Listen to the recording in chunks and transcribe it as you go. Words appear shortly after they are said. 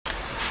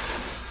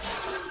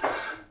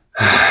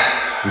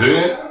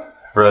Doing it?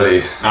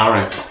 Ready.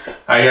 Alright.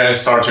 Hi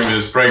guys, starting with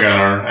the spray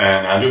gunner,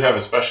 and I do have a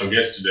special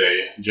guest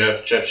today,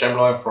 Jeff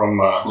Chamberlain from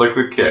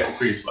Liquid Kicks.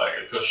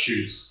 Just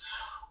shoes.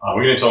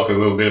 We're going to talk a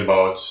little bit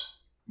about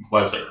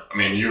leather. I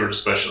mean, you're the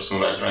specialist in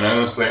leather, and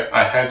honestly,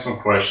 I had some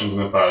questions in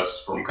the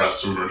past from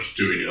customers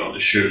doing the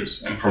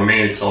shoes, and for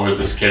me, it's always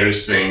the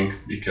scariest thing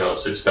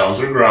because it's down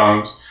to the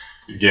ground.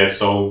 It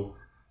gets all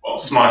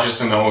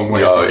smudges and all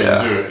ways you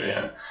can do it.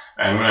 Yeah.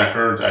 And when I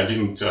heard, I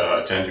didn't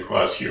attend your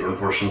class here,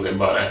 unfortunately,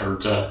 but I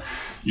heard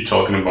you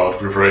talking about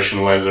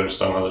preparation leather and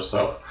some other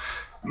stuff.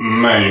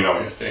 Man, you know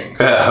your thing.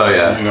 Oh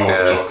yeah. You know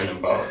what I'm talking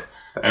about.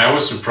 And I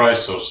was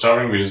surprised. So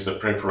starting with the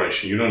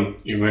preparation, you don't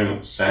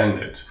even sand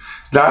it.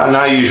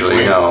 Not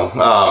usually,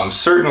 no.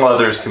 Certain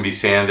leathers can be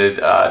sanded.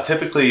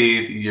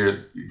 Typically,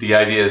 the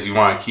idea is you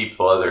want to keep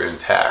the leather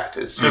intact.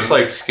 It's just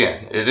like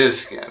skin. It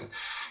is skin.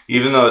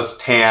 Even though it's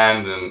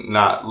tanned and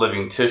not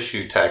living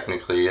tissue,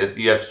 technically,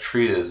 you have to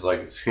treat it as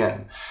like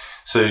skin.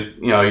 So,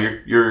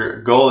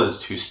 your goal is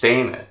to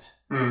stain it.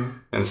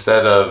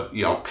 Instead of,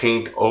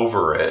 paint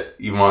over it.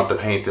 You want the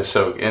paint to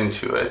soak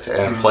into it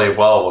and play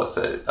well with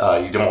it.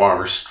 You don't want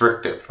to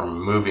restrict it from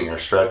moving or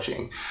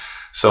stretching.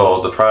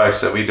 So the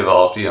products that we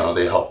developed,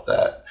 they help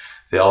that.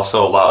 They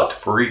also allow it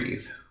to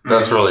breathe.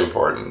 That's really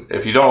important.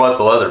 If you don't let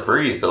the leather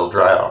breathe, it'll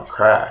dry out and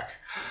crack.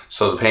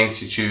 So the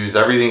paints you choose,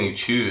 everything you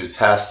choose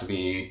has to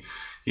be,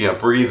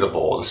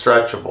 breathable and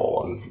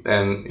stretchable.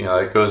 And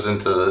it goes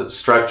into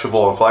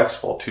stretchable and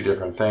flexible, two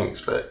different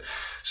things. But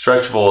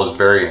stretchable is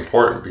very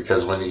important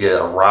because when you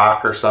get a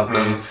rock or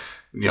something,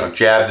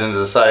 jabbed into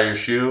the side of your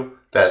shoe,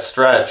 that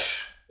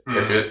stretch,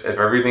 if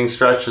everything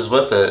stretches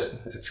with it,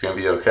 it's going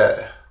to be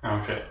okay.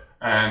 Okay.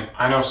 And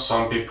I know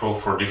some people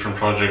for different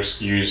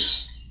projects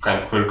use kind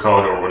of clear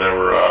coat or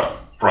whatever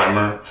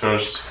primer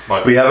first.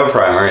 But we have a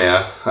primer,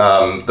 yeah.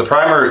 The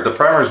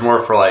primer is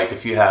more for like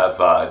if you have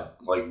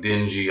like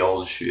dingy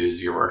old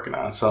shoes you're working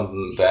on,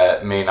 something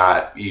that may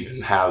not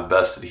even have the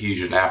best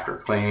adhesion after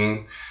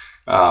cleaning.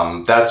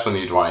 That's when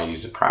you'd want to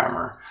use a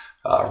primer.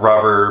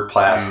 Rubber,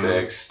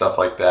 plastics, stuff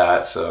like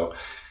that. So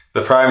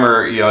the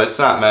primer, it's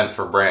not meant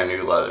for brand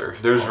new leather.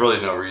 There's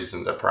really no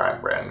reason to prime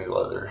brand new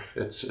leather.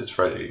 It's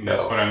ready to go.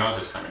 That's what I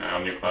noticed. I mean,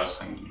 on your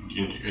class and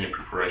in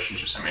preparation,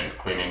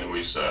 cleaning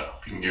with,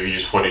 you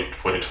use 40-20,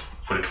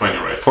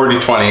 right?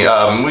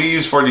 40-20. We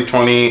use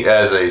 40-20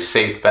 as a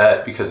safe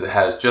bet because it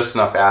has just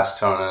enough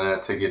acetone in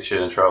it to get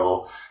you in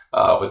trouble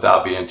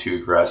without being too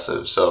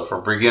aggressive. So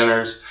for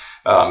beginners,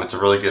 it's a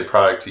really good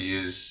product to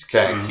use.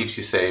 Kind of keeps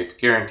you safe,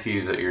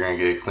 guarantees that you're going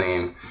to get it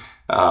clean.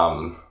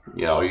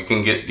 You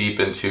can get deep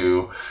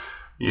into,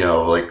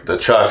 like the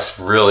chucks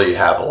really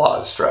have a lot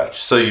of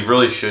stretch. So you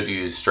really should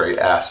use straight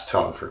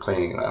acetone for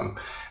cleaning them.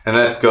 And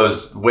that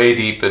goes way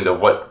deep into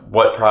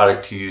what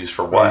product to use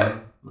for what.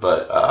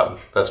 But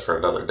that's for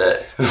another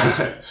day.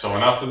 Okay. So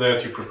and after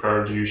that, you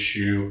prepared your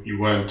shoe, you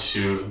went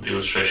to the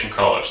illustration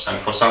colors.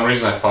 And for some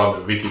reason, I thought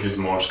the Wicked is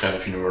more kind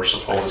of universal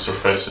for all the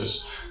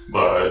surfaces.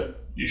 But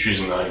you're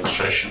choosing the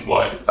illustration.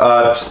 Why?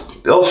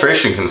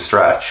 Illustration can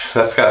stretch.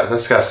 That's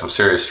got some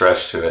serious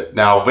stretch to it.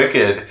 Now,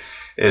 Wicked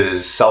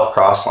is self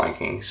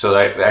cross-linking, so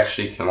that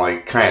actually can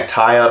like kind of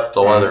tie up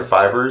the leather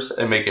fibers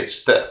and make it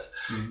stiff.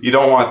 You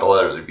don't want the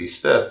leather to be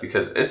stiff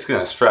because it's going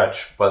to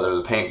stretch whether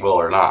the paint will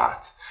or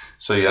not.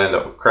 So you end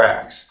up with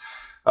cracks.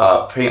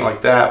 Paint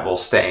like that will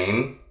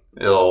stain.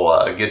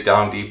 It'll get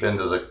down deep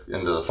into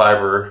the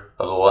fiber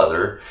of the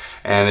leather,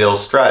 and it'll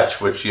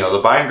stretch, which,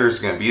 the binder is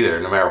going to be there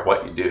no matter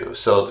what you do.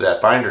 So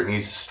that binder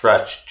needs to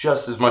stretch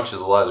just as much as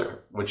the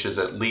leather, which is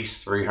at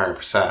least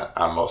 300%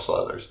 on most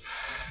leathers.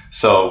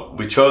 So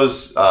we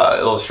chose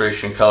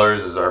illustration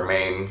colors as our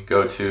main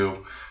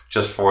go-to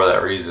just for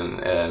that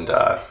reason, and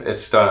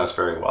it's done us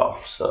very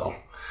well. So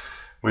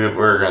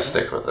we're going to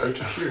stick with it.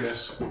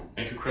 Curious.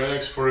 Thank you,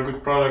 Createx, for a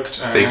good product.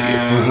 Thank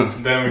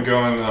you. Then we're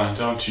going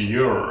down to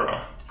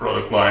your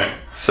product line.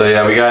 So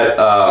yeah, we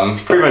got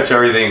pretty much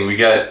everything. We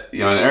got an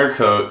inner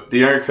coat.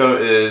 The inner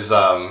coat is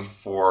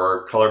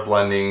for color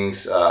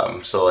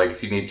blendings. So like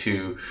if you need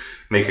to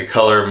make a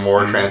color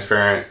more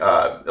transparent,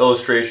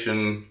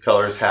 illustration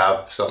colors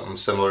have something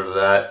similar to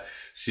that.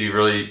 So you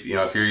really,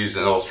 if you're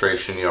using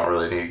illustration, you don't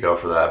really need to go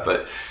for that.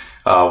 But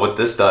what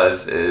this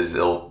does is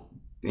it'll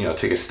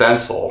take a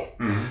stencil,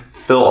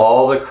 fill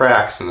all the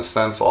cracks in the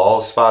stencil, all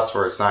the spots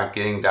where it's not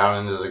getting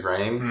down into the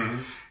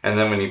grain. And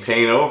then when you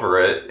paint over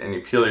it and you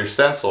peel your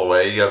stencil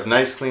away, you have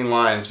nice clean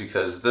lines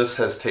because this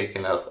has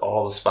taken up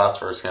all the spots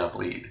where it's going to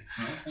bleed.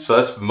 So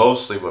that's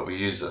mostly what we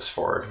use this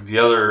for. The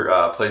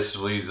other places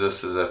we use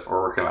this is if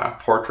we're working on a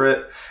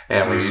portrait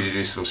and we need to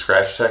do some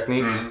scratch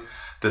techniques.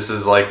 This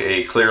is like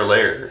a clear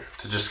layer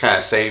to just kind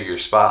of save your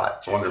spot.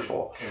 It's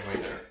wonderful. Okay,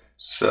 wait there.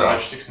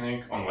 Scratch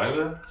technique on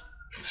leather?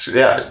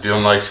 Yeah,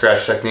 doing like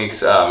scratch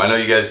techniques. I know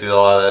you guys do a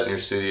lot of that in your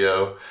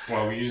studio.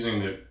 Well, we're using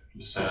the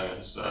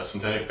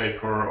synthetic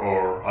paper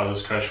or other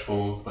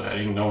scratchable, but I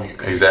didn't know you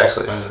could.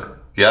 Exactly.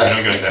 Yes.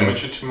 You're not going to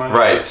damage it too much?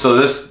 Right. So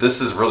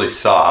this is really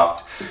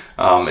soft.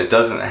 It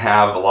doesn't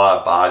have a lot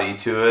of body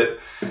to it.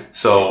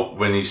 So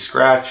when you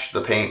scratch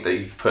the paint that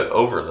you've put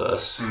over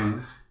this,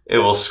 it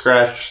will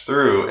scratch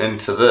through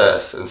into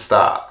this and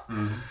stop.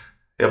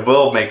 It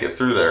will make it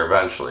through there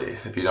eventually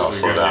if you don't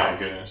slow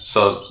down.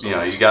 So, you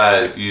know, you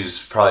gotta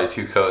use probably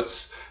 2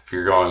 coats if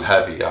you're going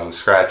heavy on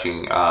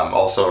scratching.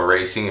 Also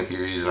erasing if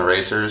you're using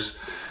erasers.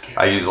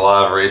 I use a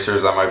lot of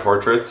erasers on my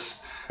portraits,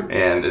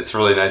 and it's a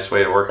really nice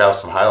way to work out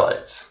some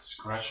highlights.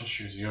 Scratch and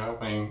shoot, you're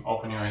opening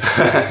your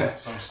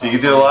eyes. Some stuff. You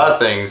can do a lot of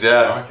things,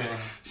 yeah. Okay.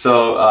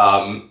 So,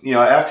 you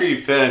know, after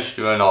you finish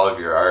doing all of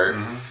your art,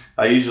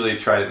 I usually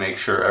try to make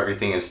sure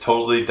everything is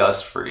totally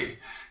dust-free.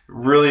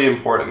 Really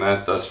important that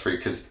it's dust-free,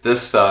 because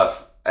this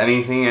stuff,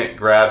 anything it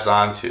grabs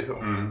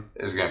onto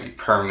is going to be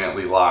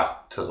permanently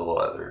locked to the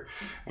leather.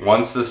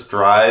 Once this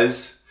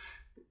dries,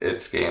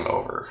 it's game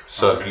over.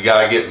 So you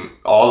got to get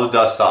all the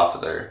dust off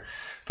of there.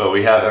 But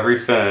we have every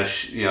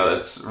finish, you know,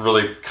 that's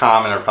really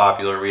common or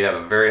popular. We have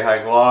a very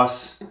high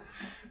gloss.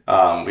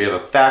 We have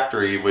a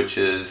factory, which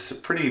is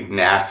pretty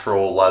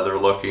natural leather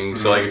looking.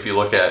 So like if you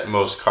look at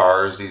most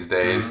cars these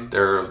days,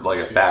 they're like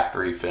a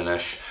factory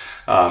finish.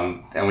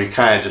 And we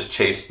kind of just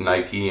chased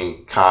Nike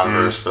and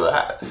Converse for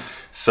that.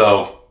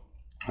 So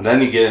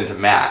then you get into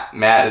matte.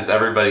 Matte is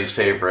everybody's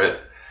favorite.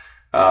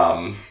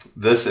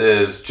 This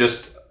is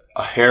just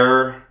a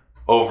hair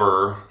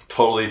over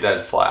totally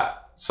dead flat.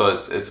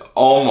 So it's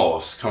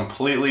almost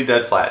completely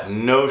dead flat,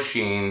 no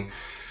sheen.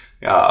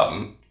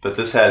 But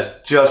this has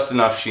just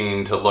enough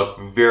sheen to look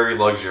very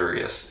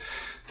luxurious.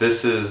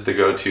 This is the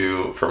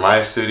go-to for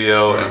my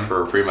studio and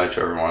for pretty much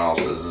everyone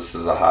else's. This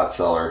is a hot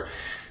seller.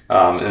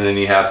 And then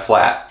you have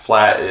flat.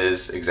 Flat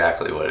is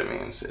exactly what it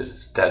means.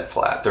 It's dead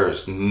flat. There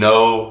is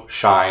no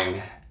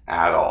shine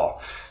at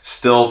all.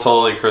 Still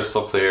totally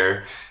crystal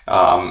clear.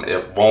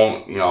 It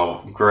won't, you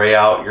know, gray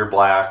out your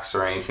blacks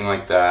or anything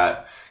like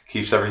that.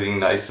 Keeps everything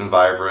nice and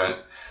vibrant.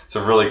 It's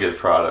a really good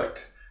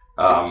product.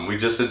 We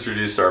just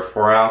introduced our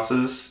 4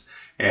 ounces,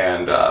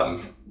 and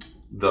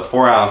the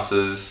 4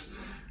 ounces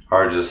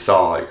are just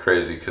selling like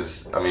crazy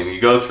because, I mean,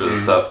 you go through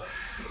this stuff.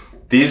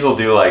 These will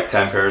do like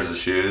 10 pairs of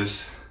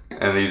shoes,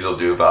 and these will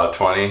do about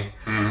 20,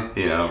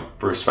 you know,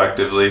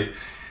 respectively.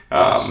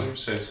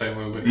 Say a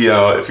little bit. You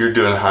know, if you're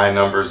doing high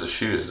numbers of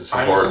shoes, it's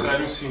important. I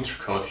don't see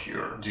intercoat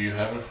here. Do you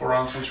have a 4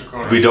 ounce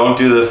intercoat? We don't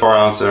do the 4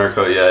 ounce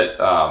intercoat yet.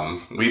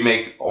 We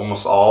make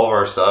almost all of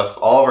our stuff.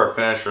 All of our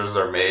finishers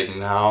are made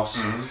in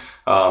house.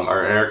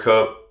 Our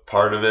intercoat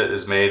part of it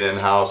is made in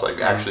house, like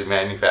actually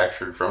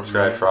manufactured from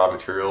scratch raw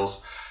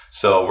materials.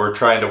 So we're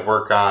trying to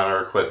work on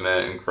our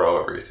equipment and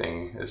grow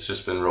everything. It's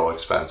just been real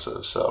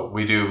expensive. So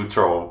we do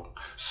throw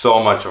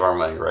so much of our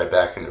money right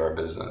back into our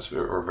business.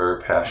 We're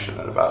very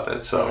passionate about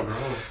it. So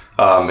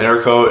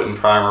intercoat and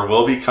primer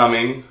will be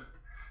coming.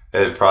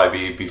 It'd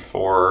probably be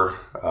before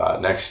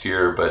next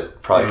year,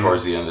 but probably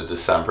towards the end of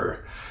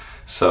December.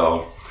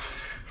 So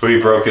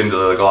we broke into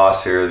the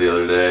gloss here the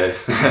other day.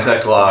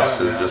 That gloss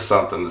is just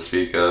something to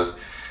speak of.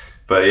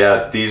 But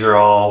yeah, these are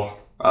all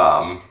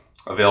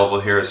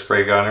available here at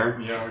Spray Gunner,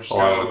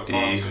 along with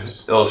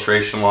the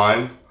illustration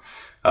line.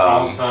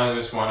 All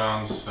sizes, 1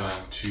 ounce,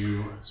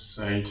 2,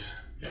 8.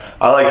 Yeah.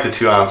 I like the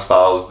 2 ounce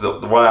bottles.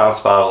 The 1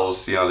 ounce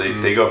bottles, you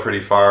know, they go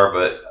pretty far,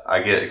 but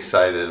I get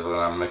excited when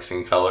I'm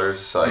mixing colors,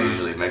 so I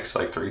usually mix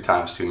like 3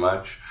 times too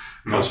much.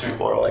 Most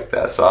people are like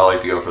that, so I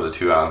like to go for the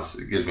 2 ounce.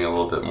 It gives me a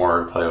little bit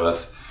more to play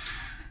with.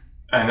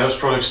 And those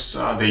products,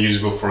 they're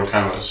usable for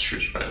canvas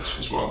shoots, right,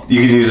 as well?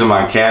 You can use them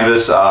on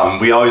canvas.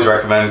 We always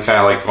recommend kind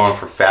of like going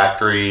for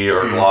factory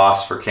or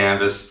gloss for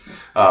canvas.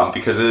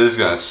 Because it is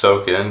going to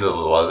soak into the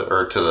leather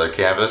or to the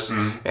canvas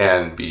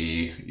and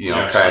be, you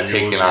know, kind of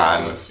taking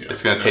on.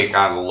 It's going to take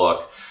on the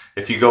look.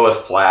 If you go with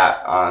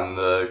flat on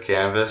the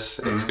canvas,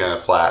 it's going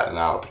to flatten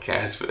out the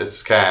canvas.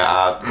 It's kind of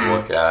odd to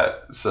look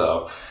at.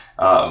 So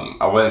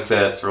I wouldn't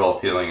say it's real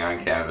appealing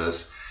on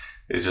canvas.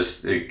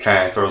 It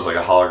kind of throws like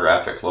a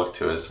holographic look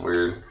to it. It's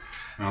weird,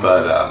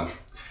 but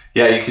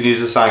yeah, you can use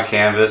this on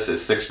canvas. It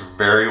sticks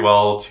very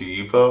well to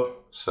UPO.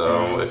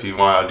 So if you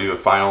want to do a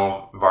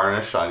final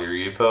varnish on your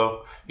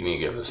UPO, you need to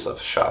give this stuff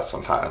a shot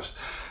sometimes.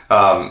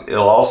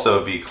 It'll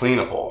also be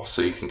cleanable,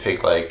 so you can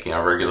take like, you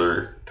know,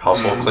 regular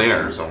household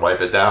cleaners and wipe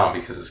it down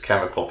because it's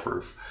chemical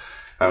proof.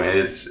 I mean,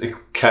 it's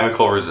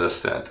chemical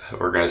resistant.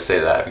 We're going to say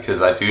that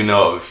because I do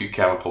know of a few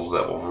chemicals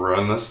that will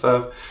ruin this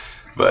stuff,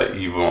 but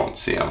you won't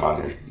see them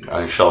on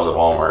your shelves at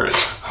Walmart.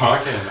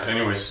 Okay,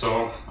 anyway,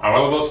 so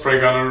available Spray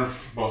Gunner,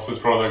 both these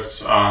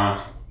products.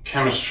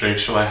 Chemistry,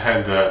 actually, I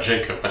had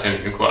Jacob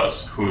attending the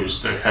class, who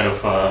is the head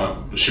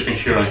of shipping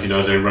here, and he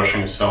does airbrushing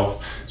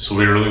himself. So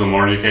we're a little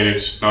more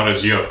educated, not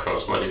as you, of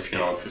course, but if, you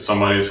know, if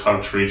somebody is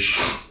hard to reach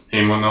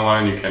him on the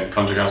line, you can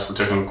contact us for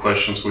technical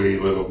questions. We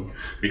a little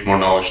bit more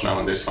knowledge now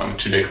in this one.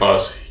 Today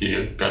class,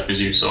 he got with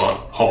you, so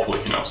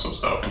hopefully he knows some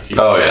stuff. And he's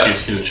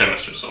a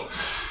chemist, so he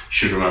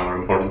should remember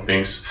important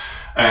things.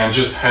 And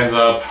just heads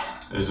up,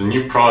 there's a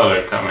new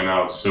product coming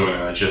out soon,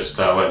 and I just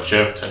let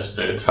Jeff test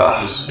it.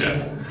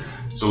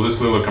 So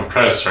this little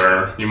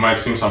compressor, you might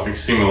see something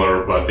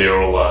similar, but they're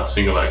all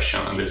single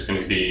action, and this is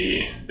going to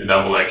be the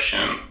double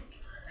action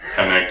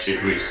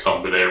connected with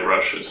some with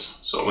airbrushes.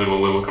 So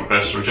little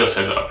compressor, just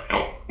heads up, you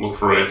know, look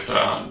for it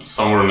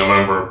somewhere in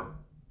November,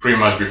 pretty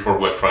much before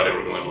Black Friday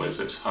we're going to release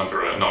it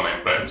under a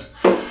no-name brand.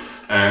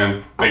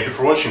 And thank you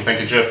for watching.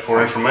 Thank you, Jeff,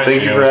 for information.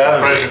 Thank you for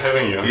having me. Pleasure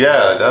having you.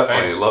 Yeah,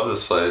 definitely. Thanks. Love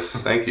this place.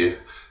 Thank you.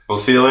 We'll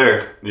see you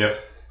later.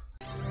 Yep.